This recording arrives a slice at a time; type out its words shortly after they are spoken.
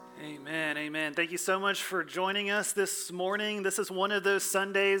Amen, amen. Thank you so much for joining us this morning. This is one of those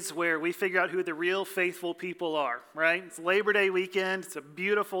Sundays where we figure out who the real faithful people are, right? It's Labor Day weekend. It's a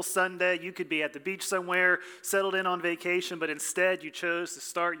beautiful Sunday. You could be at the beach somewhere, settled in on vacation, but instead you chose to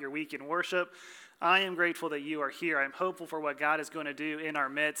start your week in worship. I am grateful that you are here. I'm hopeful for what God is going to do in our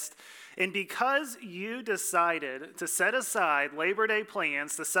midst. And because you decided to set aside Labor Day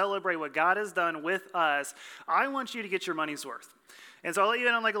plans to celebrate what God has done with us, I want you to get your money's worth. And so I'll let you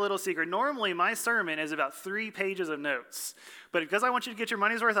in on like a little secret. Normally, my sermon is about 3 pages of notes. But because I want you to get your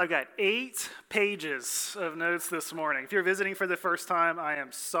money's worth, I've got 8 pages of notes this morning. If you're visiting for the first time, I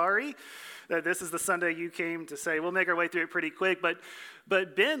am sorry that this is the Sunday you came to say. We'll make our way through it pretty quick.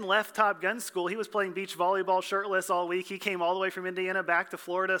 But Ben left Top Gun school. He was playing beach volleyball shirtless all week. He came all the way from Indiana back to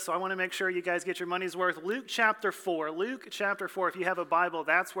Florida. So I want to make sure you guys get your money's worth. Luke chapter 4. Luke chapter 4. If you have a Bible,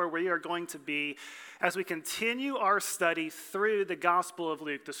 that's where we are going to be as we continue our study through the Gospel of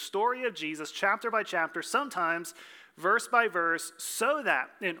Luke, the story of Jesus, chapter by chapter, sometimes verse by verse, so that,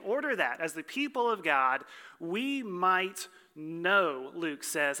 in order that, as the people of God, we might know, Luke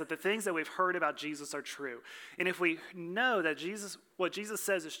says, that the things that we've heard about Jesus are true. And if we know that what Jesus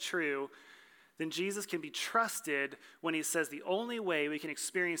says is true, then Jesus can be trusted when he says the only way we can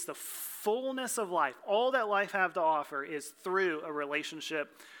experience the fullness of life, all that life have to offer, is through a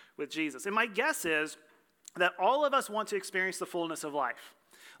relationship with Jesus. And my guess is that all of us want to experience the fullness of life.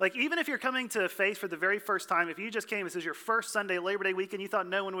 Like, even if you're coming to faith for the very first time, if you just came, this is your first Sunday, Labor Day weekend, you thought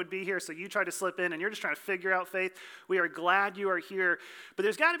no one would be here, so you tried to slip in and you're just trying to figure out faith, we are glad you are here. But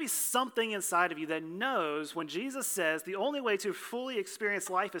there's got to be something inside of you that knows when Jesus says the only way to fully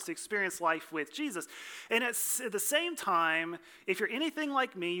experience life is to experience life with Jesus. And at the same time, if you're anything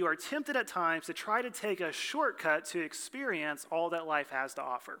like me, you are tempted at times to try to take a shortcut to experience all that life has to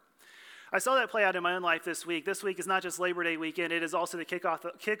offer. I saw that play out in my own life this week. This week is not just Labor Day weekend, it is also the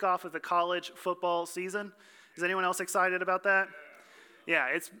kickoff of the college football season. Is anyone else excited about that? Yeah,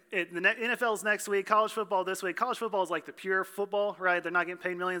 the NFL's next week, college football this week. College football is like the pure football, right? They're not getting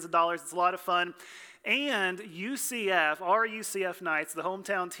paid millions of dollars. It's a lot of fun. And UCF, our UCF Knights, the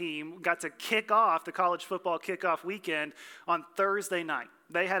hometown team, got to kick off the college football kickoff weekend on Thursday night.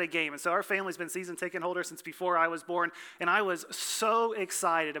 They had a game, and so our family's been season ticket holders since before I was born, and I was so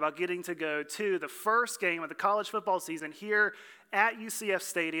excited about getting to go to the first game of the college football season here at UCF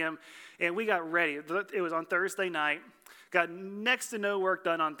Stadium, and we got ready. It was on Thursday night. Got next to no work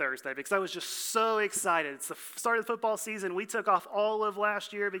done on Thursday because I was just so excited. It's the start of the football season. We took off all of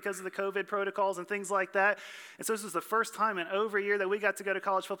last year because of the COVID protocols and things like that. And so this was the first time in over a year that we got to go to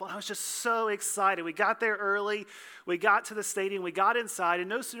college football. And I was just so excited. We got there early. We got to the stadium. We got inside. And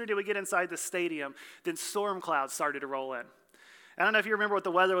no sooner did we get inside the stadium than storm clouds started to roll in. I don't know if you remember what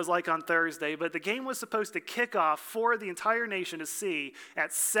the weather was like on Thursday, but the game was supposed to kick off for the entire nation to see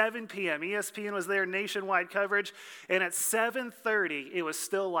at 7 p.m. ESPN was there, nationwide coverage, and at 7:30, it was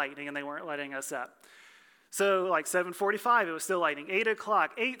still lightning, and they weren't letting us up. So like 7:45, it was still lightning. 8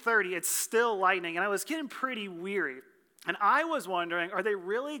 o'clock, 8:30, it's still lightning, and I was getting pretty weary. And I was wondering, are they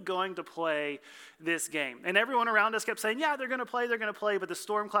really going to play this game? And everyone around us kept saying, yeah, they're going to play, but the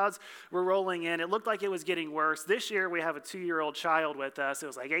storm clouds were rolling in. It looked like it was getting worse. This year, we have a 2-year-old child with us. It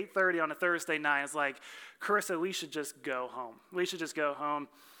was like 8:30 on a Thursday night. It's like, Carissa, we should just go home.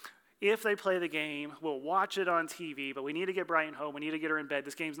 If they play the game, we'll watch it on TV, but we need to get Brian home. We need to get her in bed.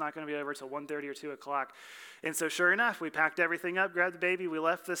 This game's not going to be over until 1:30 or 2 o'clock. And so sure enough, we packed everything up, grabbed the baby, we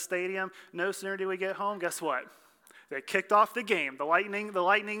left the stadium. No sooner did we get home, guess what? They kicked off the game. The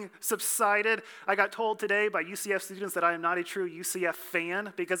lightning subsided. I got told today by UCF students that I am not a true UCF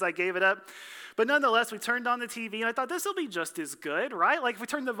fan because I gave it up. But nonetheless, we turned on the TV, and I thought this will be just as good, right? Like if we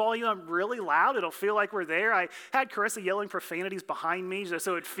turn the volume up really loud, it'll feel like we're there. I had Carissa yelling profanities behind me just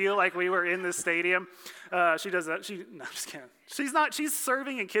so it would feel like we were in the stadium. She does that. No, I'm just kidding. She's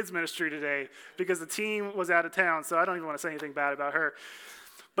serving in kids ministry today because the team was out of town, so I don't even want to say anything bad about her.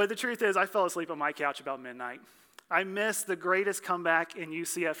 But the truth is, I fell asleep on my couch about midnight. I missed the greatest comeback in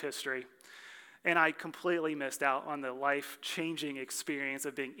UCF history, and I completely missed out on the life-changing experience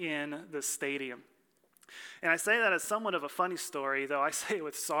of being in the stadium. And I say that as somewhat of a funny story, though I say it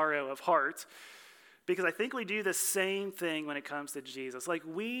with sorrow of heart, because I think we do the same thing when it comes to Jesus. Like,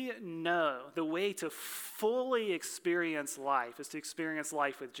 we know the way to fully experience life is to experience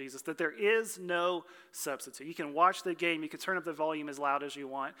life with Jesus, that there is no substitute. You can watch the game, you can turn up the volume as loud as you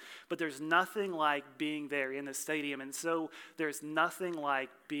want, but there's nothing like being there in the stadium, and so there's nothing like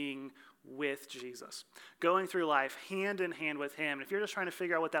being with Jesus, going through life hand in hand with him. And if you're just trying to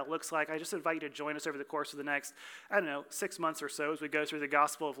figure out what that looks like, I just invite you to join us over the course of the next, 6 months or so as we go through the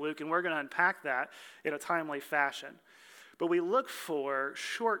Gospel of Luke, and we're going to unpack that in a timely fashion. but we look for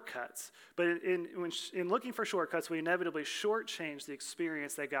shortcuts. But in looking for shortcuts, we inevitably shortchange the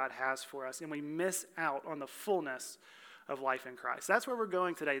experience that God has for us, and we miss out on the fullness of life in Christ. That's where we're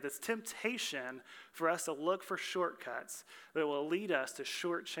going today, this temptation for us to look for shortcuts that will lead us to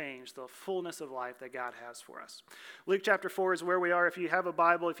shortchange the fullness of life that God has for us. Luke chapter 4 is where we are. If you have a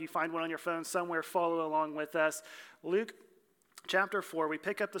Bible, if you find one on your phone somewhere, follow along with us. Luke chapter 4, we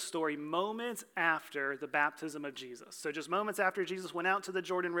pick up the story moments after the baptism of Jesus. So just moments after Jesus went out to the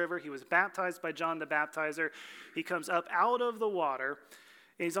Jordan River, he was baptized by John the Baptizer. He comes up out of the water.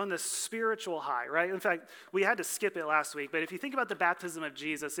 He's on this spiritual high, right? In fact, we had to skip it last week, but if you think about the baptism of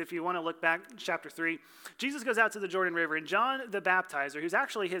Jesus, if you want to look back, chapter 3, Jesus goes out to the Jordan River, and John the Baptizer, who's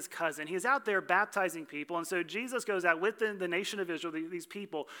actually his cousin, he's out there baptizing people, and so Jesus goes out with the nation of Israel, these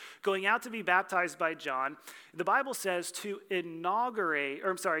people, going out to be baptized by John. The Bible says to inaugurate,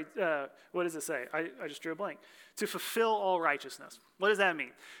 or I'm sorry, what does it say? I just drew a blank. To fulfill all righteousness. What does that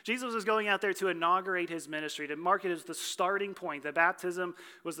mean? Jesus was going out there to inaugurate his ministry, to mark it as the starting point. The baptism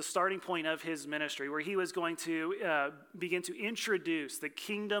was the starting point of his ministry, where he was going to begin to introduce the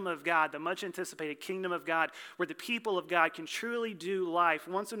kingdom of God, the much anticipated kingdom of God, where the people of God can truly do life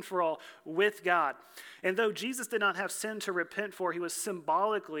once and for all with God. And though Jesus did not have sin to repent for, he was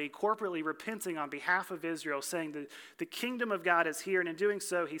symbolically, corporately repenting on behalf of Israel, saying that the kingdom of God is here, and in doing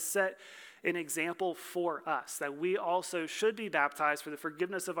so, he set an example for us, that we also should be baptized for the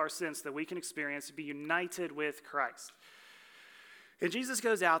forgiveness of our sins, so that we can experience to be united with Christ. And Jesus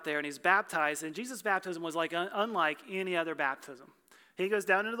goes out there and he's baptized, and Jesus' baptism was unlike any other baptism. He goes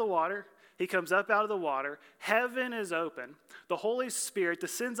down into the water. He comes up out of the water. Heaven is open. The Holy Spirit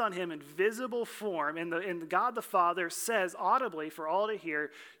descends on him in visible form. And God the Father says audibly for all to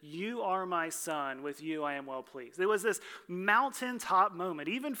hear, "You are my son. With you I am well pleased." It was this mountaintop moment.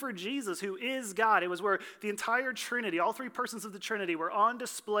 Even for Jesus, who is God, it was where the entire Trinity, all three persons of the Trinity, were on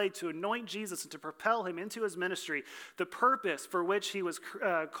display to anoint Jesus and to propel him into his ministry, the purpose for which he was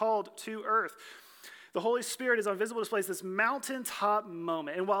called to earth. The Holy Spirit is on visible display, this mountaintop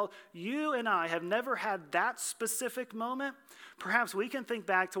moment. And while you and I have never had that specific moment, perhaps we can think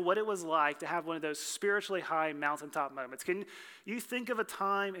back to what it was like to have one of those spiritually high mountaintop moments. Can you think of a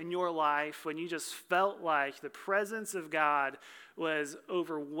time in your life when you just felt like the presence of God was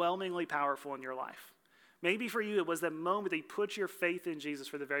overwhelmingly powerful in your life? Maybe for you, it was that moment that you put your faith in Jesus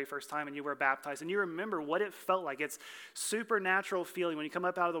for the very first time and you were baptized. And you remember what it felt like. It's supernatural feeling when you come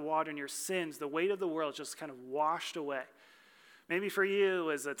up out of the water and your sins, the weight of the world just kind of washed away. Maybe for you, it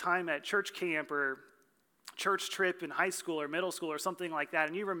was a time at church camp or church trip in high school or middle school or something like that.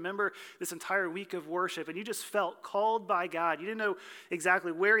 And you remember this entire week of worship and you just felt called by God. You didn't know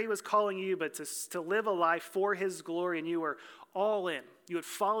exactly where he was calling you, but to live a life for his glory, and you were all in. You would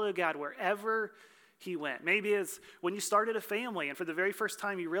follow God wherever he went. Maybe it's when you started a family and for the very first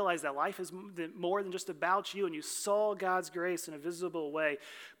time you realized that life is more than just about you and you saw God's grace in a visible way.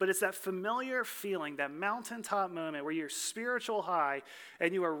 But it's that familiar feeling, that mountaintop moment where you're spiritual high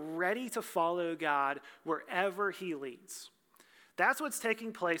and you are ready to follow God wherever he leads. That's what's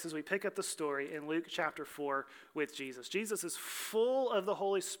taking place as we pick up the story in Luke chapter 4 with Jesus. Jesus is full of the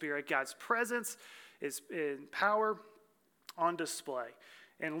Holy Spirit. God's presence is in power on display.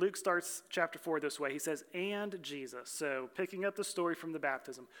 And Luke starts chapter 4 this way. He says, "And Jesus," so picking up the story from the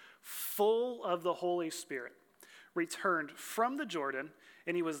baptism, "full of the Holy Spirit, returned from the Jordan,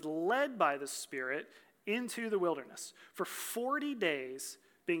 and he was led by the Spirit into the wilderness. For 40 days,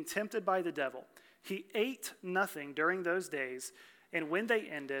 being tempted by the devil, he ate nothing during those days, and when they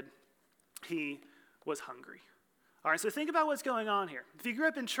ended, he was hungry." All right, so think about what's going on here. If you grew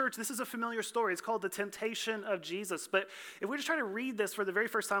up in church, this is a familiar story. It's called the temptation of Jesus. But if we're just trying to read this for the very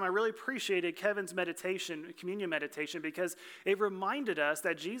first time, I really appreciated Kevin's meditation, communion meditation, because it reminded us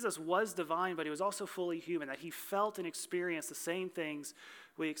that Jesus was divine, but he was also fully human, that he felt and experienced the same things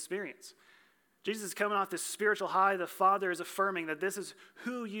we experience. Jesus is coming off this spiritual high. The Father is affirming that this is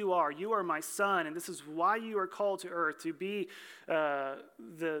who you are. You are my son, and this is why you are called to earth, to be the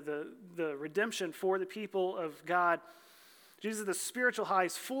redemption for the people of God. Jesus, the spiritual high,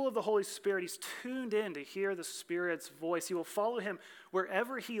 is full of the Holy Spirit. He's tuned in to hear the Spirit's voice. He will follow him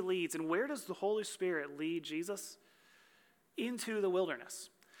wherever he leads. And where does the Holy Spirit lead Jesus? Into the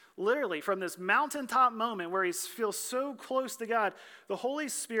wilderness. Literally, from this mountaintop moment where he feels so close to God, the Holy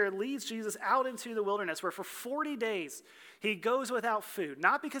Spirit leads Jesus out into the wilderness, where for 40 days He goes without food,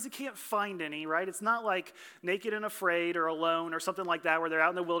 not because he can't find any, right? It's not like naked and afraid or alone or something like that where they're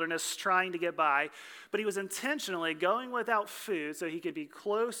out in the wilderness trying to get by. But he was intentionally going without food so he could be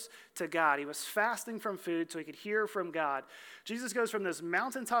close to God. He was fasting from food so he could hear from God. Jesus goes from this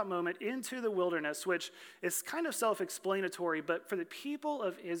mountaintop moment into the wilderness, which is kind of self-explanatory, but for the people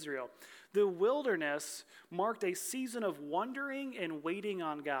of Israel, the wilderness marked a season of wondering and waiting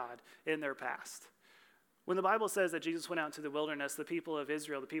on God in their past. When the Bible says that Jesus went out into the wilderness, the people of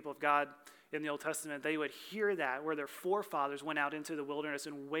Israel, the people of God in the Old Testament, they would hear that where their forefathers went out into the wilderness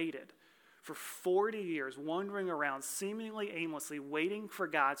and waited for 40 years, wandering around seemingly aimlessly, waiting for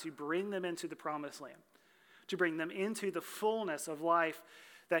God to bring them into the promised land, to bring them into the fullness of life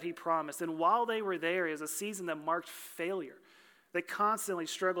that he promised. And while they were there, it was a season that marked failure. They constantly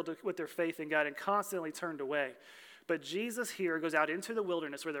struggled with their faith in God and constantly turned away. But Jesus here goes out into the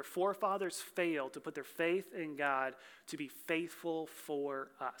wilderness where their forefathers failed to put their faith in God to be faithful for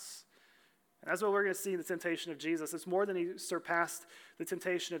us. And that's what we're going to see in the temptation of Jesus. It's more than he surpassed the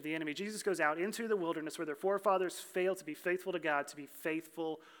temptation of the enemy. Jesus goes out into the wilderness where their forefathers failed to be faithful to God, to be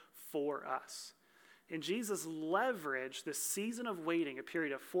faithful for us. And Jesus leveraged this season of waiting, a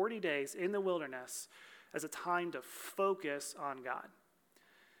period of 40 days in the wilderness, as a time to focus on God.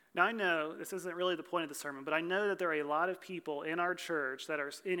 Now, I know this isn't really the point of the sermon, but I know that there are a lot of people in our church that are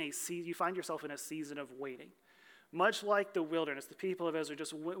in a season, you find yourself in a season of waiting. Much like the wilderness, the people of Israel,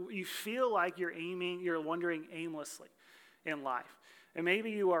 you feel like you're wandering aimlessly in life. And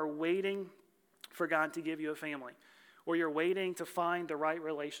maybe you are waiting for God to give you a family, or you're waiting to find the right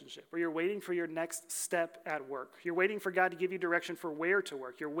relationship, or you're waiting for your next step at work. You're waiting for God to give you direction for where to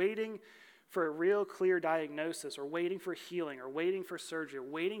work. You're waiting for a real clear diagnosis, or waiting for healing, or waiting for surgery, or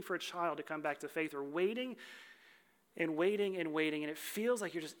waiting for a child to come back to faith, or waiting and waiting and waiting. And it feels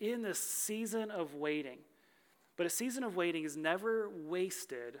like you're just in this season of waiting. But a season of waiting is never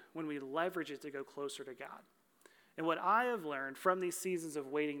wasted when we leverage it to go closer to God. And what I have learned from these seasons of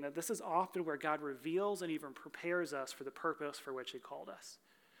waiting, that this is often where God reveals and even prepares us for the purpose for which he called us.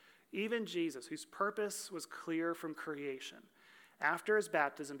 Even Jesus, whose purpose was clear from creation, after his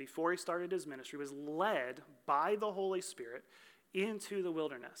baptism, before he started his ministry, was led by the Holy Spirit into the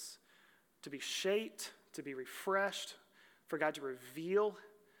wilderness to be shaped, to be refreshed, for God to reveal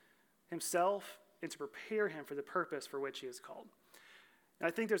himself and to prepare him for the purpose for which he is called. And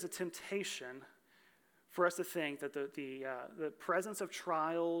I think there's a temptation for us to think that the presence of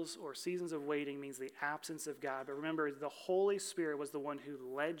trials or seasons of waiting means the absence of God. But remember, the Holy Spirit was the one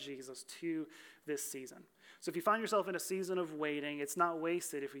who led Jesus to this season. So if you find yourself in a season of waiting, it's not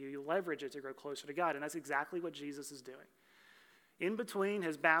wasted if you leverage it to grow closer to God. And that's exactly what Jesus is doing. In between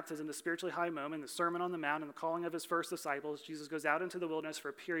his baptism, the spiritually high moment, the Sermon on the Mount, and the calling of his first disciples, Jesus goes out into the wilderness for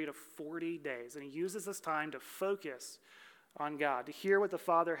a period of 40 days. And he uses this time to focus on God, to hear what the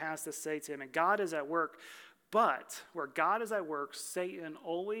Father has to say to him. And God is at work. But where God is at work, Satan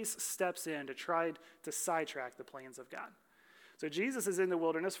always steps in to try to sidetrack the plans of God. So Jesus is in the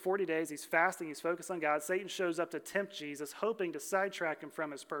wilderness 40 days. He's fasting. He's focused on God. Satan shows up to tempt Jesus, hoping to sidetrack him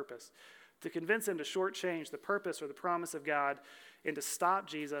from his purpose, to convince him to shortchange the purpose or the promise of God, and to stop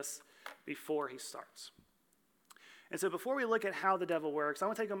Jesus before he starts. And so before we look at how the devil works, I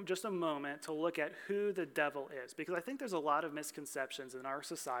want to take just a moment to look at who the devil is, because I think there's a lot of misconceptions in our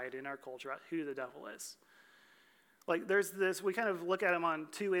society, in our culture, about who the devil is. Like there's this, we kind of look at him on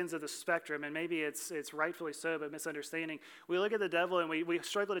two ends of the spectrum, and maybe it's rightfully so, but misunderstanding. We look at the devil and we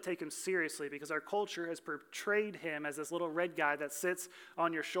struggle to take him seriously because our culture has portrayed him as this little red guy that sits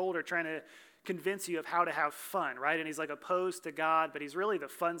on your shoulder trying to convince you of how to have fun, right? And he's like opposed to God, but he's really the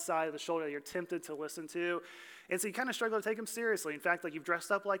fun side of the shoulder that you're tempted to listen to. And so you kind of struggle to take him seriously. In fact, like you've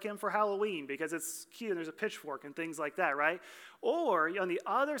dressed up like him for Halloween because it's cute and there's a pitchfork and things like that, right? Or on the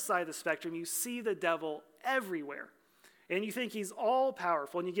other side of the spectrum, you see the devil everywhere. And you think he's all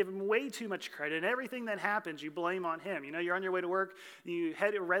powerful and you give him way too much credit. And everything that happens, you blame on him. You know, you're on your way to work, you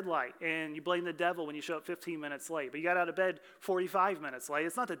hit a red light and you blame the devil when you show up 15 minutes late. But you got out of bed 45 minutes late.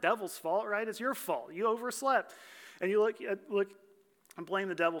 It's not the devil's fault, right? It's your fault. You overslept. And you look and blame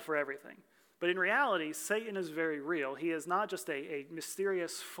the devil for everything. But in reality, Satan is very real. He is not just a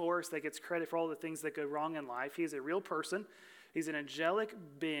mysterious force that gets credit for all the things that go wrong in life. He is a real person. He's an angelic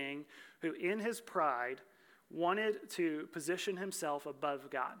being who, in his pride, wanted to position himself above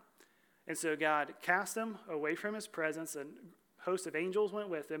God. And so God cast him away from his presence, and a host of angels went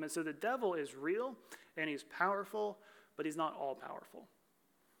with him. And so the devil is real, and he's powerful, but he's not all powerful.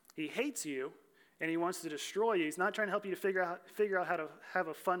 He hates you, and he wants to destroy you. He's not trying to help you to figure out how to have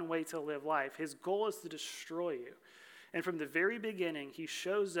a fun way to live life. His goal is to destroy you. And from the very beginning, he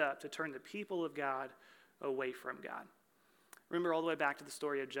shows up to turn the people of God away from God. Remember all the way back to the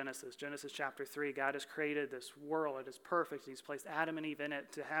story of Genesis. Genesis chapter 3, God has created this world. It is perfect. He's placed Adam and Eve in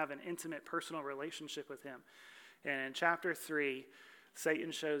it to have an intimate, personal relationship with him. And in chapter 3,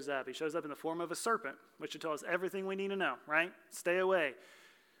 Satan shows up. He shows up in the form of a serpent, which should tell us everything we need to know, right? Stay away.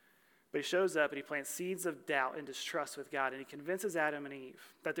 But he shows up and he plants seeds of doubt and distrust with God, and he convinces Adam and Eve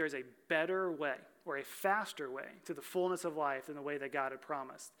that there is a better way or a faster way to the fullness of life than the way that God had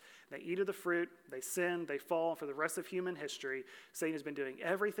promised. They eat of the fruit, they sin, they fall, and for the rest of human history, Satan has been doing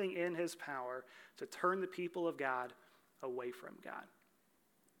everything in his power to turn the people of God away from God.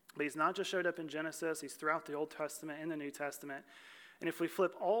 But he's not just showed up in Genesis, he's throughout the Old Testament and the New Testament. And if we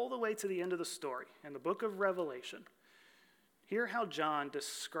flip all the way to the end of the story, in the book of Revelation, hear how John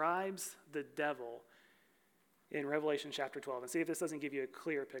describes the devil in Revelation chapter 12, and see if this doesn't give you a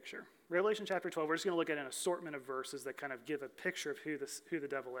clear picture. Revelation chapter 12, we're just going to look at an assortment of verses that kind of give a picture of who the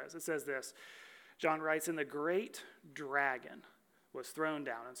devil is. It says this, John writes, "And the great dragon was thrown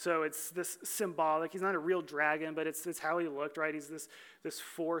down." And so it's this symbolic, he's not a real dragon, but it's how he looked, right? He's this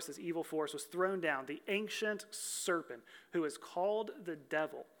force, this evil force was thrown down, the ancient serpent who is called the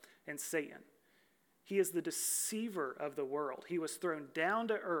devil and Satan. He is the deceiver of the world. He was thrown down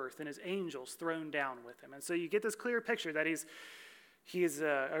to earth and his angels thrown down with him. And so you get this clear picture that he is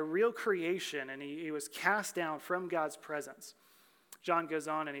a real creation and he was cast down from God's presence. John goes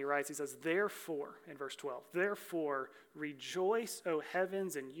on and he writes, he says, "Therefore," in verse 12, "Therefore rejoice, O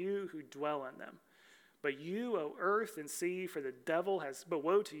heavens, and you who dwell in them. But you, O earth and sea, but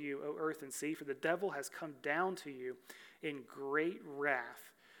woe to you, O earth and sea, for the devil has come down to you in great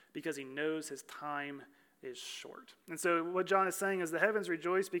wrath, because he knows his time is short." And so what John is saying is the heavens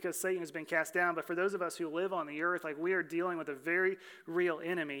rejoice because Satan has been cast down. But for those of us who live on the earth, like we are dealing with a very real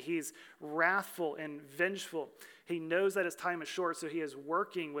enemy. He's wrathful and vengeful. He knows that his time is short, so he is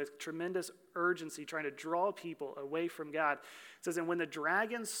working with tremendous urgency, trying to draw people away from God. It says, "And when the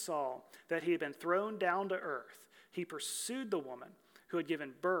dragon saw that he had been thrown down to earth, he pursued the woman who had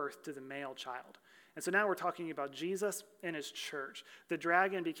given birth to the male child." And so now we're talking about Jesus and his church. The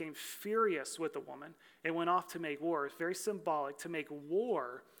dragon became furious with the woman and went off to make war. It's very symbolic, to make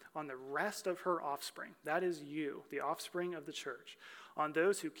war on the rest of her offspring. That is you, the offspring of the church, on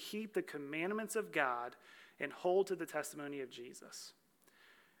those who keep the commandments of God and hold to the testimony of Jesus.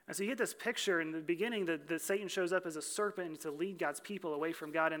 And so you get this picture in the beginning that Satan shows up as a serpent to lead God's people away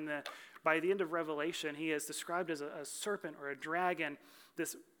from God. And by the end of Revelation, he is described as a serpent or a dragon,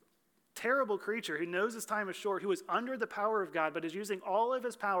 this terrible creature who knows his time is short, who is under the power of God, but is using all of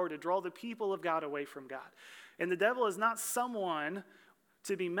his power to draw the people of God away from God. And the devil is not someone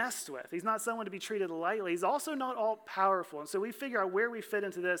to be messed with. He's not someone to be treated lightly. He's also not all powerful. And so we figure out where we fit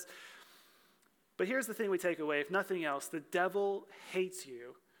into this. But here's the thing we take away. If nothing else, the devil hates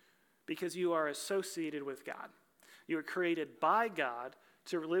you because you are associated with God. You were created by God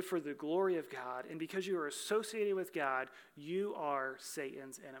to live for the glory of God. And because you are associated with God, you are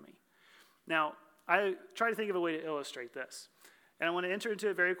Satan's enemy. Now, I try to think of a way to illustrate this. And I want to enter into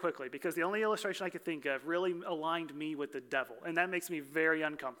it very quickly because the only illustration I could think of really aligned me with the devil. And that makes me very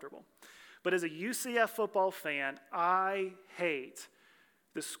uncomfortable. But as a UCF football fan, I hate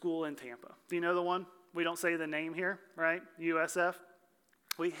the school in Tampa. Do you know the one? We don't say the name here, right? USF.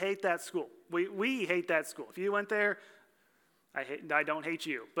 We hate that school. We hate that school. If you went there, I don't hate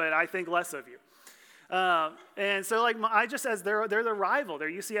you, but I think less of you. And so I just says they're the rival, they're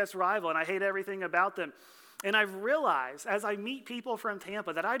UCF's rival, and I hate everything about them. And I've realized as I meet people from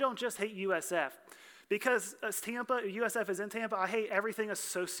Tampa that I don't just hate USF. Because USF is in Tampa, I hate everything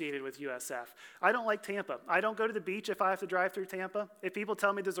associated with USF. I don't like Tampa. I don't go to the beach if I have to drive through Tampa. If people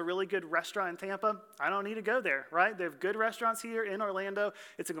tell me there's a really good restaurant in Tampa, I don't need to go there, right? They have good restaurants here in Orlando.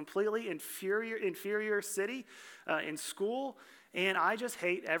 It's a completely inferior city in school, and I just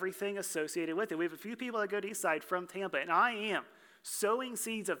hate everything associated with it. We have a few people that go to Eastside from Tampa, and I am sowing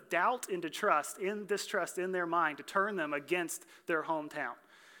seeds of doubt and distrust in their mind to turn them against their hometown.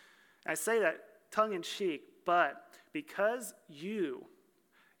 I say that tongue-in-cheek, but because you,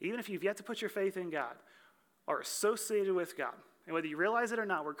 even if you've yet to put your faith in God, are associated with God, and whether you realize it or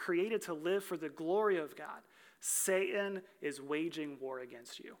not, we're created to live for the glory of God. Satan is waging war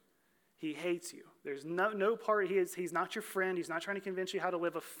against you. He hates you. There's no part, he's not your friend. He's not trying to convince you how to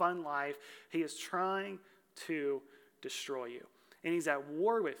live a fun life. He is trying to destroy you, and he's at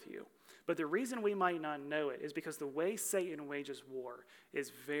war with you. But the reason we might not know it is because the way Satan wages war is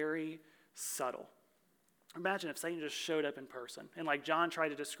very subtle. Imagine if Satan just showed up in person and like John tried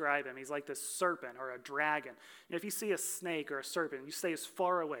to describe him, he's like this serpent or a dragon. And if you see a snake or a serpent, you stay as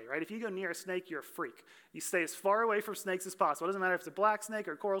far away, right? If you go near a snake, you're a freak. You stay as far away from snakes as possible. It doesn't matter if it's a black snake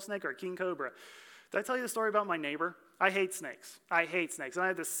or a coral snake or a king cobra. Did I tell you the story about my neighbor? I hate snakes. I hate snakes. And I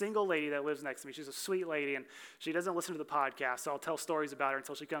have this single lady that lives next to me. She's a sweet lady, and she doesn't listen to the podcast, so I'll tell stories about her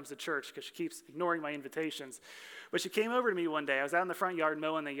until she comes to church because she keeps ignoring my invitations. But she came over to me one day. I was out in the front yard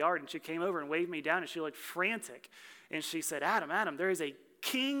mowing the yard, and she came over and waved me down, and she looked frantic. And she said, Adam, there is a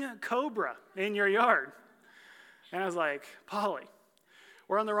king cobra in your yard. And I was like, Polly,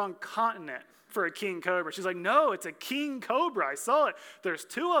 we're on the wrong continent for a king cobra. She's like, no, it's a king cobra. I saw it. There's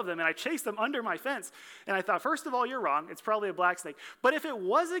two of them, and I chased them under my fence. And I thought, first of all, you're wrong. It's probably a black snake. But if it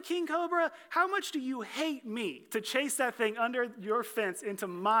was a king cobra, how much do you hate me to chase that thing under your fence into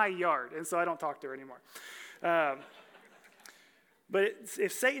my yard? And so I don't talk to her anymore. But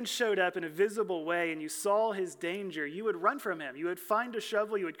if Satan showed up in a visible way and you saw his danger, you would run from him. You would find a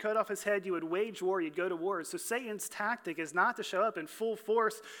shovel, you would cut off his head, you would wage war, you'd go to war. So Satan's tactic is not to show up in full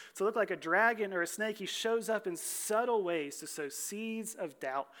force to look like a dragon or a snake. He shows up in subtle ways to sow seeds of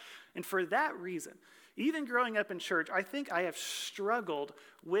doubt. And for that reason, even growing up in church, I think I have struggled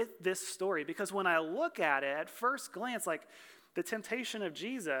with this story because when I look at it at first glance, like the temptation of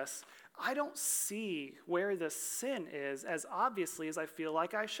Jesus, I don't see where the sin is as obviously as I feel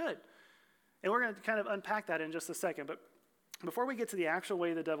like I should. And we're going to kind of unpack that in just a second. But before we get to the actual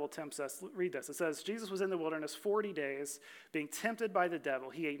way the devil tempts us, read this. It says, Jesus was in the wilderness 40 days, being tempted by the devil.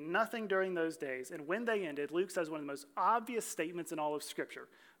 He ate nothing during those days. And when they ended, Luke says one of the most obvious statements in all of Scripture.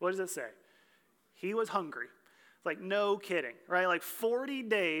 What does it say? He was hungry. Like, no kidding, right? Like 40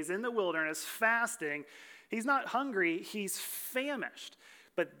 days in the wilderness fasting. He's not hungry, he's famished.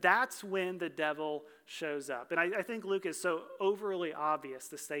 But that's when the devil shows up. And I think Luke is so overly obvious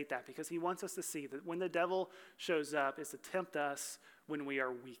to state that because he wants us to see that when the devil shows up is to tempt us when we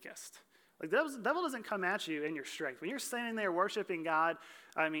are weakest. Like the devil doesn't come at you in your strength. When you're standing there worshiping God,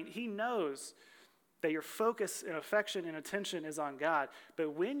 I mean, he knows that your focus and affection and attention is on God.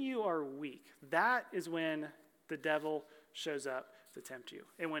 But when you are weak, that is when the devil shows up to tempt you.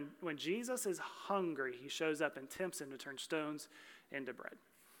 And when Jesus is hungry, he shows up and tempts him to turn stones into bread.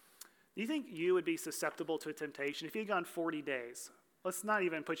 Do you think you would be susceptible to a temptation if you had gone 40 days? Let's not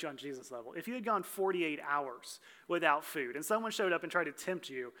even put you on Jesus level. If you had gone 48 hours without food and someone showed up and tried to tempt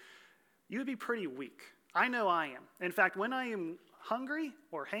you, you would be pretty weak. I know I am. In fact, when I am hungry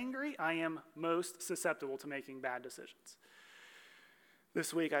or hangry, I am most susceptible to making bad decisions.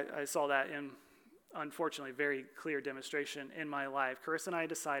 This week, I saw that in, unfortunately, very clear demonstration in my life. Carissa and I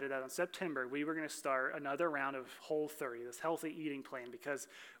decided that in September, we were going to start another round of Whole30, this healthy eating plan, because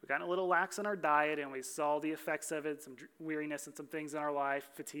we got a little lax in our diet and we saw the effects of it, some weariness and some things in our life,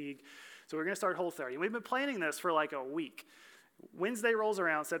 fatigue. So we're going to start Whole30. And we've been planning this for like a week. Wednesday rolls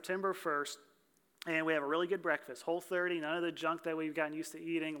around, September 1st, and we have a really good breakfast. Whole30, none of the junk that we've gotten used to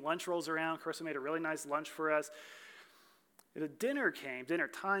eating. Lunch rolls around. Carissa made a really nice lunch for us. The dinner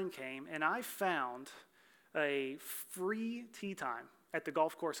time came, and I found a free tea time at the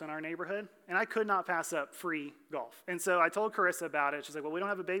golf course in our neighborhood, and I could not pass up free golf. And so I told Carissa about it. She's like, well, we don't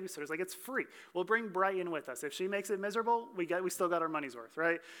have a babysitter. It's like, it's free. We'll bring Brighton with us. If she makes it miserable, we still got our money's worth,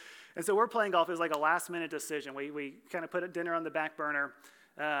 right? And so we're playing golf. It was like a last-minute decision. We kind of put a dinner on the back burner,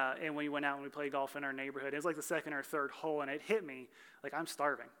 and we went out and we played golf in our neighborhood. It was like the second or third hole, and it hit me like I'm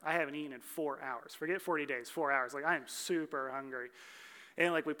starving. I haven't eaten in 4 hours. Forget 40 days, 4 hours. Like I am super hungry.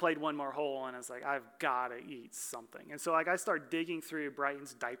 And like we played one more hole, and it's like I've got to eat something. And so like I start digging through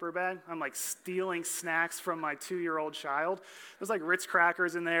Brighton's diaper bag. I'm like stealing snacks from my 2-year-old child. There's like Ritz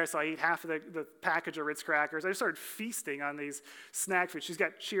crackers in there, so I eat half of the package of Ritz crackers. I just started feasting on these snack foods. She's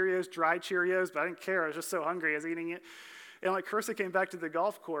got Cheerios, dried Cheerios, but I didn't care. I was just so hungry I was eating it. And like Carissa came back to the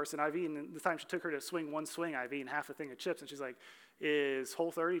golf course, and I've eaten, the time she took her to swing one swing, I've eaten half a thing of chips. And she's like, is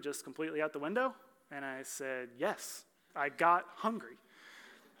Whole30 just completely out the window? And I said, yes, I got hungry.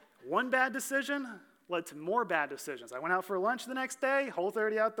 One bad decision led to more bad decisions. I went out for lunch the next day,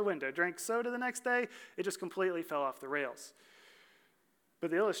 Whole30 out the window. Drank soda the next day, it just completely fell off the rails. But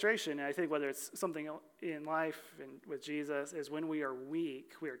the illustration, and I think whether it's something in life and with Jesus, is when we are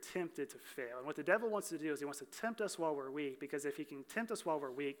weak, we are tempted to fail. And what the devil wants to do is he wants to tempt us while we're weak, because if he can tempt us while we're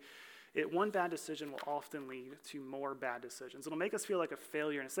weak, one bad decision will often lead to more bad decisions. It'll make us feel like a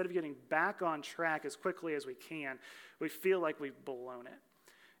failure. And instead of getting back on track as quickly as we can, we feel like we've blown it.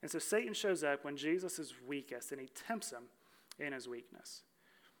 And so Satan shows up when Jesus is weakest, and he tempts him in his weakness.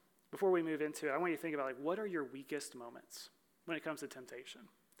 Before we move into it, I want you to think about, like, what are your weakest moments when it comes to temptation?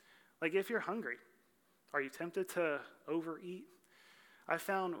 Like, if you're hungry, are you tempted to overeat? I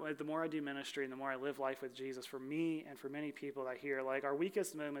found the more I do ministry and the more I live life with Jesus, for me and for many people I hear, like, our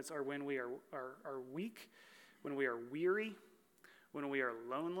weakest moments are when we are weak, when we are weary, when we are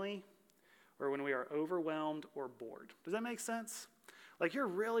lonely, or when we are overwhelmed or bored. Does that make sense? Like you're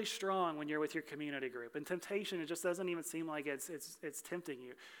really strong when you're with your community group. And temptation, it just doesn't even seem like it's tempting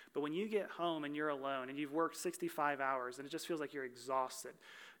you. But when you get home and you're alone and you've worked 65 hours and it just feels like you're exhausted,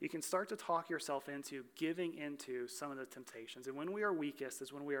 you can start to talk yourself into giving into some of the temptations. And when we are weakest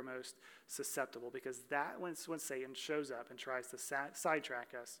is when we are most susceptible, because when Satan shows up and tries to sidetrack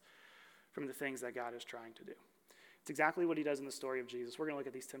us from the things that God is trying to do. It's exactly what he does in the story of Jesus. We're going to look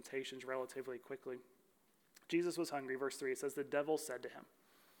at these temptations relatively quickly. Jesus was hungry. Verse 3, it says, the devil said to him,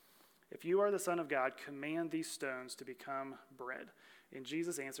 if you are the Son of God, command these stones to become bread. And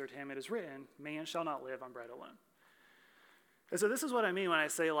Jesus answered him, it is written, man shall not live on bread alone. And so this is what I mean when I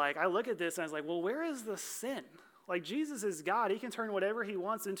say, like, I look at this and I was like, well, where is the sin? Like, Jesus is God. He can turn whatever he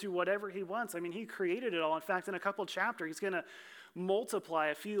wants into whatever he wants. I mean, he created it all. In fact, in a couple chapters, he's going to multiply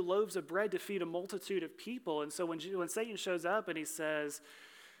a few loaves of bread to feed a multitude of people. And so when Satan shows up and he says,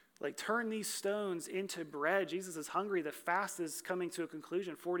 like, turn these stones into bread. Jesus is hungry. The fast is coming to a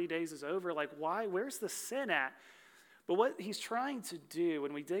conclusion. 40 days is over. Like, why? Where's the sin at? But what he's trying to do,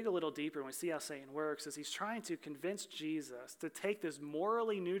 when we dig a little deeper and we see how Satan works, is he's trying to convince Jesus to take this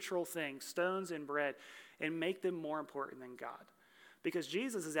morally neutral thing, stones and bread, and make them more important than God. Because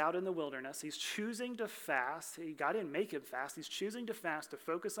Jesus is out in the wilderness. He's choosing to fast. God didn't make him fast. He's choosing to fast to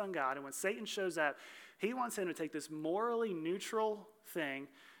focus on God. And when Satan shows up, he wants him to take this morally neutral thing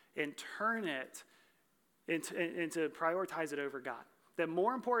and turn it into prioritize it over God. That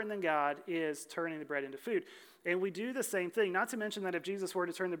more important than God is turning the bread into food. And we do the same thing, not to mention that if Jesus were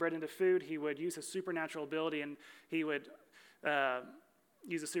to turn the bread into food, he would use his supernatural ability and he would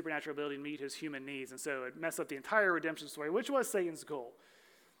use a supernatural ability to meet his human needs. And so it would mess up the entire redemption story, which was Satan's goal.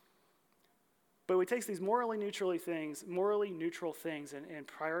 But he takes these morally neutral things and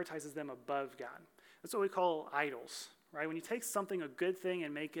prioritizes them above God. That's what we call idols. Right? When you take something, a good thing,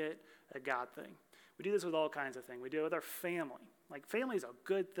 and make it a God thing. We do this with all kinds of things. We do it with our family. Like, family is a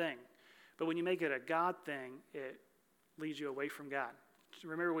good thing. But when you make it a God thing, it leads you away from God.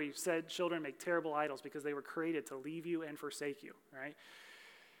 Remember, we said children make terrible idols because they were created to leave you and forsake you, right?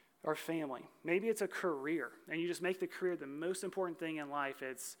 Our family. Maybe it's a career, and you just make the career the most important thing in life.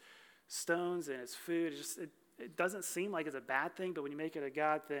 It's stones and it's food. It doesn't seem like it's a bad thing, but when you make it a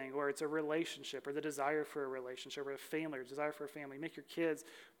God thing, or it's a relationship, or the desire for a relationship, or a family, or desire for a family, make your kids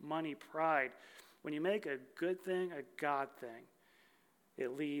money, pride. When you make a good thing a God thing,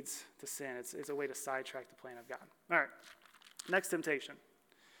 it leads to sin. It's a way to sidetrack the plan of God. All right, next temptation.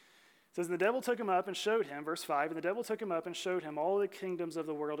 It says, the devil took him up and showed him, verse 5, and the devil took him up and showed him all the kingdoms of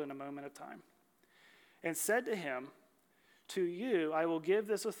the world in a moment of time, and said to him, to you I will give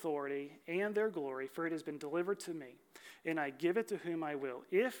this authority and their glory, for it has been delivered to me, and I give it to whom I will.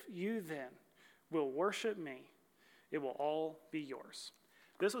 If you then will worship me, it will all be yours.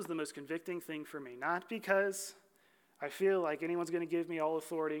 This was the most convicting thing for me, not because I feel like anyone's going to give me all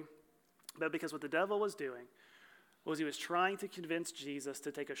authority, but because what the devil was doing was he was trying to convince Jesus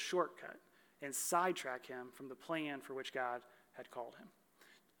to take a shortcut and sidetrack him from the plan for which God had called him.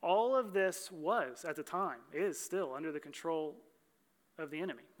 All of this was, at the time, is still under the control of the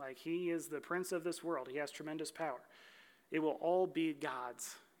enemy. Like, he is the prince of this world. He has tremendous power. It will all be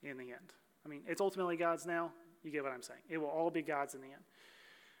God's in the end. I mean, it's ultimately God's now. You get what I'm saying. It will all be God's in the end.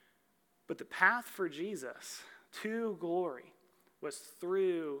 But the path for Jesus to glory was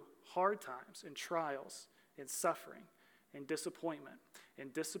through hard times and trials and suffering and disappointment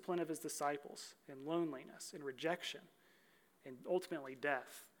and discipline of his disciples and loneliness and rejection and ultimately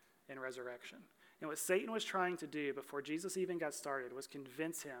death and resurrection. And what Satan was trying to do before Jesus even got started was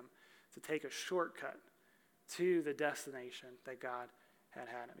convince him to take a shortcut to the destination that God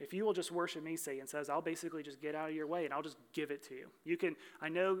had him. If you will just worship me, Satan says, I'll basically just get out of your way and I'll just give it to you. I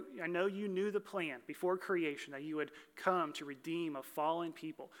know you knew the plan before creation that you would come to redeem a fallen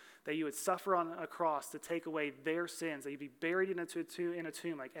people, that you would suffer on a cross to take away their sins, that you'd be buried in a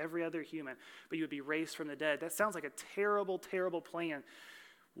tomb like every other human, but you would be raised from the dead. That sounds like a terrible, terrible plan.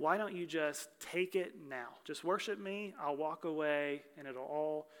 Why don't you just take it now? Just worship me, I'll walk away, and it'll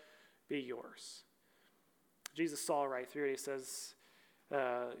all be yours. Jesus saw right through it. He says,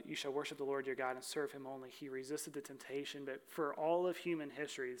 you shall worship the Lord your God and serve him only. He resisted the temptation, but for all of human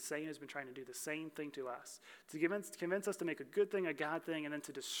history, Satan has been trying to do the same thing to us, to convince us to make a good thing a God thing, and then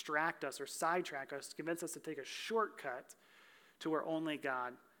to distract us or sidetrack us, to convince us to take a shortcut to where only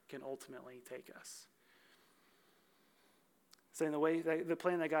God can ultimately take us. Saying the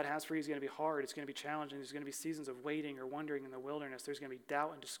plan that God has for you is going to be hard. It's going to be challenging. There's going to be seasons of waiting or wandering in the wilderness. There's going to be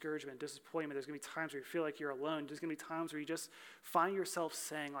doubt and discouragement and disappointment. There's going to be times where you feel like you're alone. There's going to be times where you just find yourself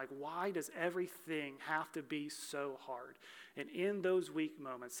saying, like, why does everything have to be so hard? And in those weak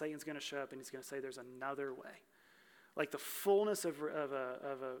moments, Satan's going to show up and he's going to say, there's another way. Like the fullness of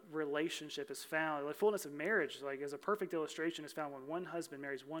a relationship is found, the fullness of marriage, like as a perfect illustration, is found when one husband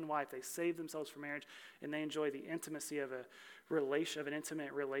marries one wife. They save themselves for marriage, and they enjoy the intimacy of an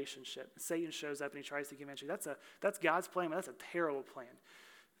intimate relationship. Satan shows up and he tries to convince you that's God's plan, but that's a terrible plan.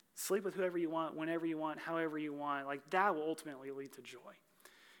 Sleep with whoever you want, whenever you want, however you want. Like that will ultimately lead to joy.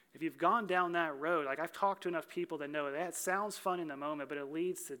 If you've gone down that road, like I've talked to enough people that know that sounds fun in the moment, but it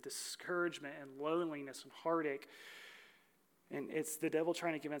leads to discouragement and loneliness and heartache. And it's the devil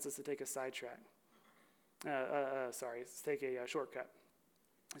trying to convince us to take a sidetrack. Take a shortcut.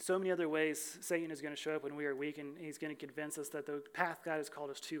 In so many other ways, Satan is going to show up when we are weak, and he's going to convince us that the path God has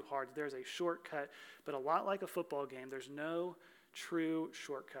called is too hard. There's a shortcut, but a lot like a football game, there's no true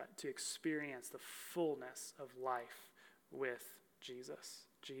shortcut to experience the fullness of life with Jesus'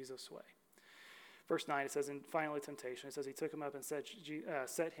 way. Verse 9, it says, in finally temptation, it says, he took him up and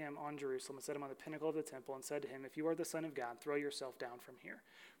set him on Jerusalem and set him on the pinnacle of the temple and said to him, if you are the Son of God, throw yourself down from here.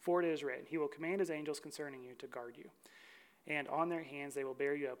 For it is written, he will command his angels concerning you to guard you. And on their hands they will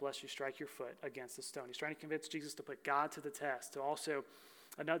bear you up, lest you strike your foot against a stone. He's trying to convince Jesus to put God to the test, to also,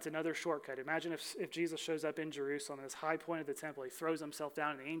 it's another shortcut. Imagine if Jesus shows up in Jerusalem, at this high point of the temple, he throws himself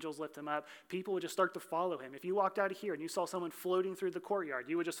down and the angels lift him up. People would just start to follow him. If you walked out of here and you saw someone floating through the courtyard,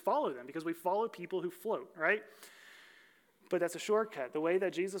 you would just follow them because we follow people who float, right? But that's a shortcut. The way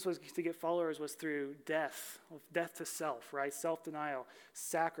that Jesus was to get followers was through death to self, right? Self-denial,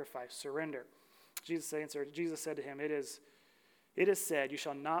 sacrifice, surrender. Jesus said to him, it is said, you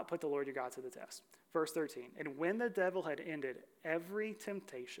shall not put the Lord your God to the test. Verse 13, and when the devil had ended every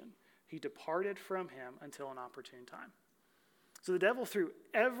temptation, he departed from him until an opportune time. So the devil threw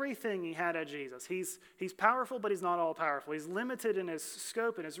everything he had at Jesus. He's powerful, but he's not all powerful. He's limited in his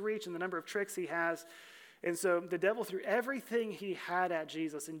scope and his reach and the number of tricks he has. And so the devil threw everything he had at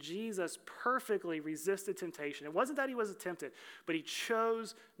Jesus, and Jesus perfectly resisted temptation. It wasn't that he wasn't tempted, but he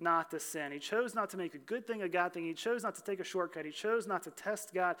chose not to sin. He chose not to make a good thing a God thing. He chose not to take a shortcut. He chose not to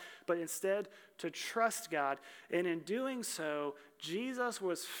test God, but instead to trust God. And in doing so, Jesus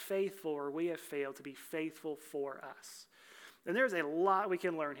was faithful, or we have failed to be faithful for us. And there's a lot we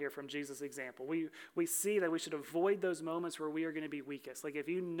can learn here from Jesus' example. We see that we should avoid those moments where we are going to be weakest. Like if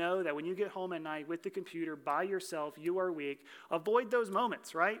you know that when you get home at night with the computer by yourself, you are weak, avoid those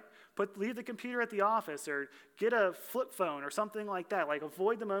moments, right? Leave the computer at the office or get a flip phone or something like that. Like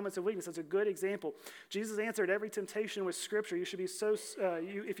avoid the moments of weakness. That's a good example. Jesus answered every temptation with Scripture. You should be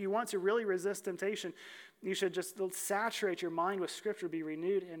if you want to really resist temptation, you should just saturate your mind with Scripture, be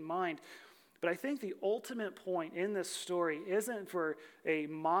renewed in mind. But I think the ultimate point in this story isn't for a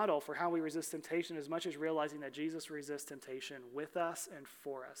model for how we resist temptation as much as realizing that Jesus resists temptation with us and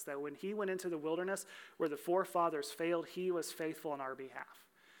for us. That when he went into the wilderness where the forefathers failed, he was faithful on our behalf.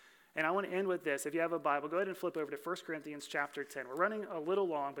 And I want to end with this. If you have a Bible, go ahead and flip over to 1 Corinthians chapter 10. We're running a little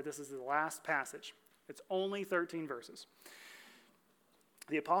long, but this is the last passage. It's only 13 verses.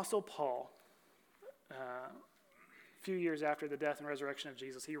 The Apostle Paul, few years after the death and resurrection of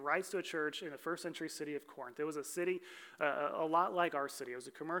Jesus, he writes to a church in the first century city of Corinth. It was a city a lot like our city. It was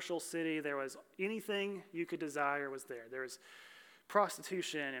a commercial city. There was anything you could desire was there. There was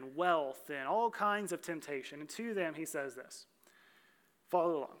prostitution and wealth and all kinds of temptation. And to them, he says this,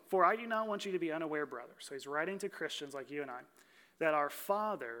 follow along. For I do not want you to be unaware, brothers. So he's writing to Christians like you and I, that our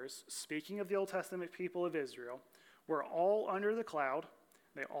fathers, speaking of the Old Testament people of Israel, were all under the cloud.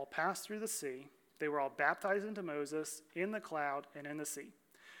 They all passed through the sea. They were all baptized into Moses in the cloud and in the sea.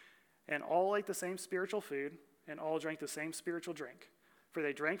 And all ate the same spiritual food, and all drank the same spiritual drink. For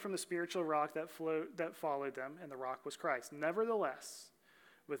they drank from the spiritual rock that followed them, and the rock was Christ. Nevertheless,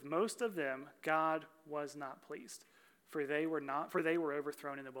 with most of them, God was not pleased, for they were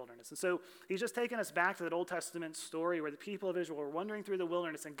overthrown in the wilderness. And so he's just taking us back to that Old Testament story where the people of Israel were wandering through the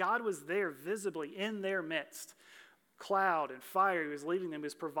wilderness, and God was there visibly in their midst. Cloud and fire, he was leading them, he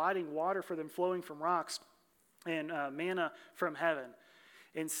was providing water for them flowing from rocks and manna from heaven.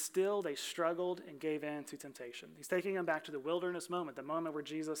 And still they struggled and gave in to temptation. He's taking them back to the wilderness moment, the moment where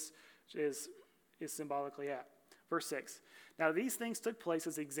Jesus is symbolically at. Verse 6, now these things took place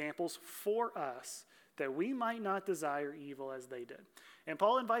as examples for us, that we might not desire evil as they did. And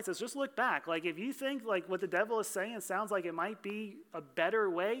Paul invites us, just look back. Like if you think like what the devil is saying sounds like it might be a better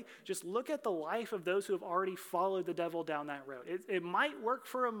way, just look at the life of those who have already followed the devil down that road. It might work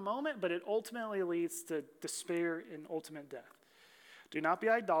for a moment, but it ultimately leads to despair and ultimate death. Do not be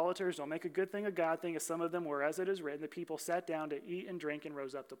idolaters. Don't make a good thing a God thing, as some of them were. As it is written, the people sat down to eat and drink and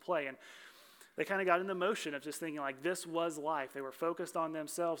rose up to play. And they kind of got in the motion of just thinking like this was life. They were focused on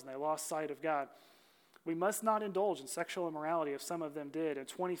themselves and they lost sight of God. We must not indulge in sexual immorality as some of them did, and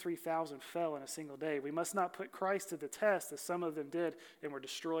 23,000 fell in a single day. We must not put Christ to the test as some of them did and were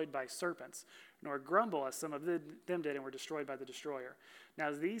destroyed by serpents, nor grumble as some of them did and were destroyed by the destroyer.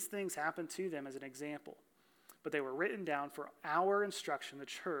 Now these things happened to them as an example, but they were written down for our instruction, the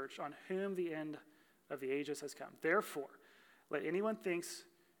church, on whom the end of the ages has come. Therefore, let anyone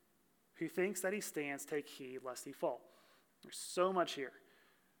who thinks that he stands take heed lest he fall. There's so much here.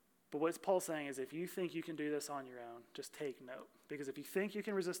 But what Paul's saying is if you think you can do this on your own, just take note. Because if you think you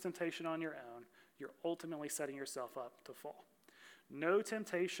can resist temptation on your own, you're ultimately setting yourself up to fall. No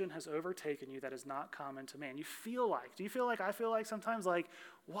temptation has overtaken you that is not common to man. Do you feel like I feel like sometimes, like,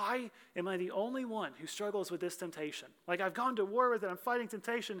 why am I the only one who struggles with this temptation? Like, I've gone to war with it, I'm fighting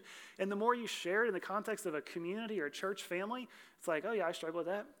temptation, and the more you share it in the context of a community or a church family, it's like, oh yeah, I struggle with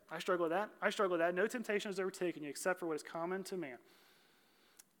that, I struggle with that, I struggle with that. No temptation has overtaken you except for what is common to man.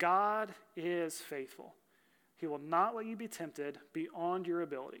 God is faithful. He will not let you be tempted beyond your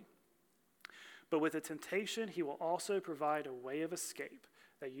ability. But with the temptation, he will also provide a way of escape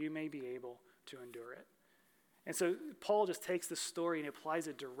that you may be able to endure it. And so Paul just takes this story and applies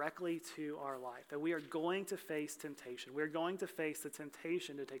it directly to our life, that we are going to face temptation. We're going to face the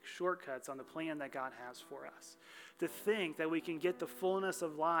temptation to take shortcuts on the plan that God has for us, to think that we can get the fullness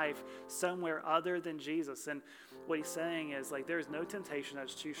of life somewhere other than Jesus. And what he's saying is, like, there's no temptation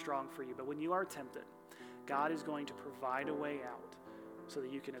that's too strong for you, but when you are tempted, God is going to provide a way out so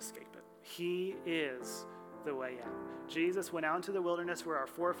that you can escape it. He is the way out. Jesus went out into the wilderness where our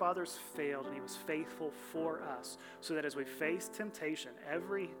forefathers failed, and he was faithful for us, so that as we face temptation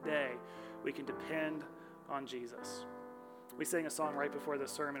every day, we can depend on Jesus. We sang a song right before the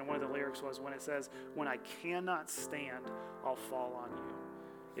sermon, and one of the lyrics was when it says, "When I cannot stand, I'll fall on you."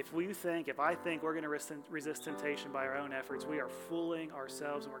 If I think we're going to resist temptation by our own efforts, we are fooling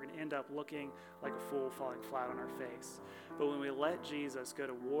ourselves, and we're going to end up looking like a fool falling flat on our face. But when we let Jesus go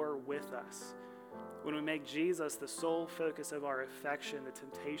to war with us, when we make Jesus the sole focus of our affection, the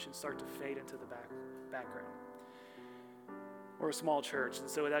temptations start to fade into the background. We're a small church, and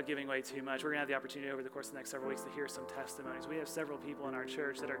so without giving away too much, we're going to have the opportunity over the course of the next several weeks to hear some testimonies. We have several people in our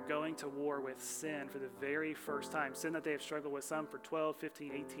church that are going to war with sin for the very first time, sin that they have struggled with, some for 12,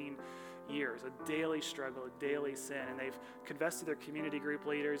 15, 18 years, a daily struggle, a daily sin, and they've confessed to their community group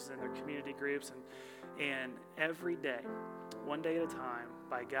leaders and their community groups, and every day, one day at a time,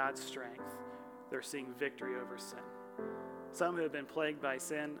 by God's strength, they're seeing victory over sin. Some who have been plagued by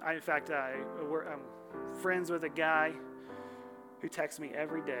sin. I'm friends with a guy who texts me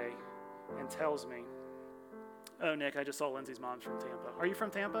every day and tells me, "Oh, Nick, I just saw Lindsay's mom's from Tampa." Are you from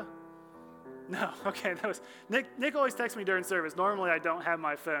Tampa? No, okay, that was Nick. Nick always texts me during service. Normally I don't have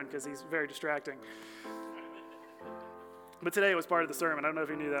my phone because he's very distracting. But today it was part of the sermon. I don't know if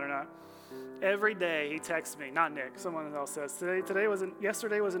you knew that or not. Every day he texts me, not Nick, someone else says,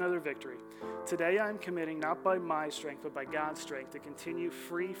 yesterday was another victory. Today I'm committing, not by my strength, but by God's strength, to continue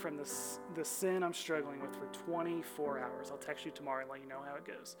free from the sin I'm struggling with for 24 hours. I'll text you tomorrow and let you know how it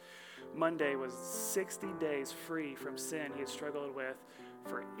goes. Monday was 60 days free from sin he had struggled with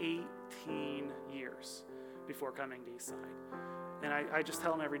for 18 years before coming to Eastside. And I just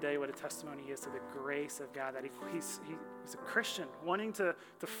tell him every day what a testimony he is to the grace of God, that he's a Christian wanting to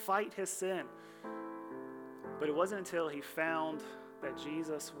fight his sin. But it wasn't until he found that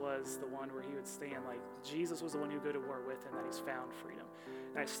Jesus was the one where he would stand, like Jesus was the one who would go to war with him, that he's found freedom.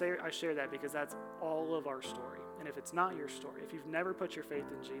 And I share that because that's all of our story. And if it's not your story, if you've never put your faith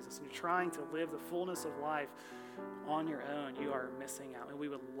in Jesus and you're trying to live the fullness of life on your own, you are missing out. And we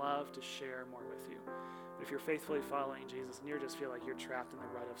would love to share more with you. But if you're faithfully following Jesus and you just feel like you're trapped in the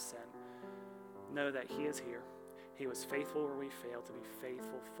rut of sin, know that he is here. He was faithful where we failed to be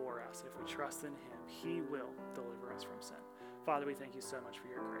faithful for us. If we trust in him, he will deliver us from sin. Father, we thank you so much for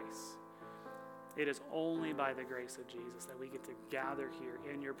your grace. It is only by the grace of Jesus that we get to gather here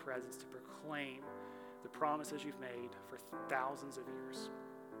in your presence to proclaim the promises you've made for thousands of years.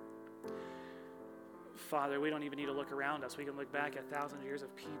 Father, we don't even need to look around us. We can look back at thousands of years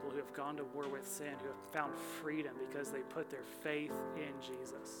of people who have gone to war with sin, who have found freedom because they put their faith in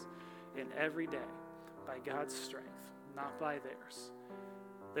Jesus. And every day, by God's strength, not by theirs,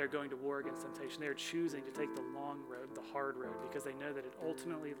 they're going to war against temptation. They're choosing to take the long road, the hard road, because they know that it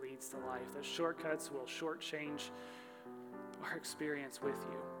ultimately leads to life. That shortcuts will shortchange our experience with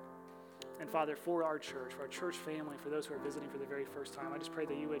you. And Father, for our church family, for those who are visiting for the very first time, I just pray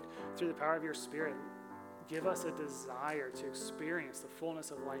that you would, through the power of your Spirit, give us a desire to experience the fullness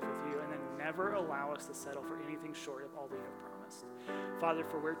of life with you, and then never allow us to settle for anything short of all that you have promised. Father,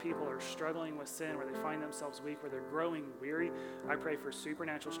 for where people are struggling with sin, where they find themselves weak, where they're growing weary, I pray for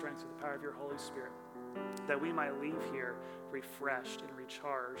supernatural strength through the power of your Holy Spirit. that we might leave here refreshed and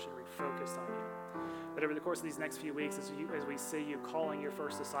recharged and refocused on you. But over the course of these next few weeks, as we see you calling your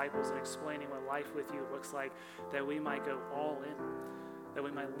first disciples and explaining what life with you looks like, that we might go all in, that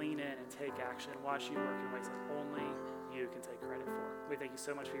we might lean in and take action and watch you work in ways that only you can take credit for. We thank you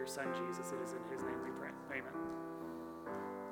so much for your son, Jesus. It is in his name we pray. Amen.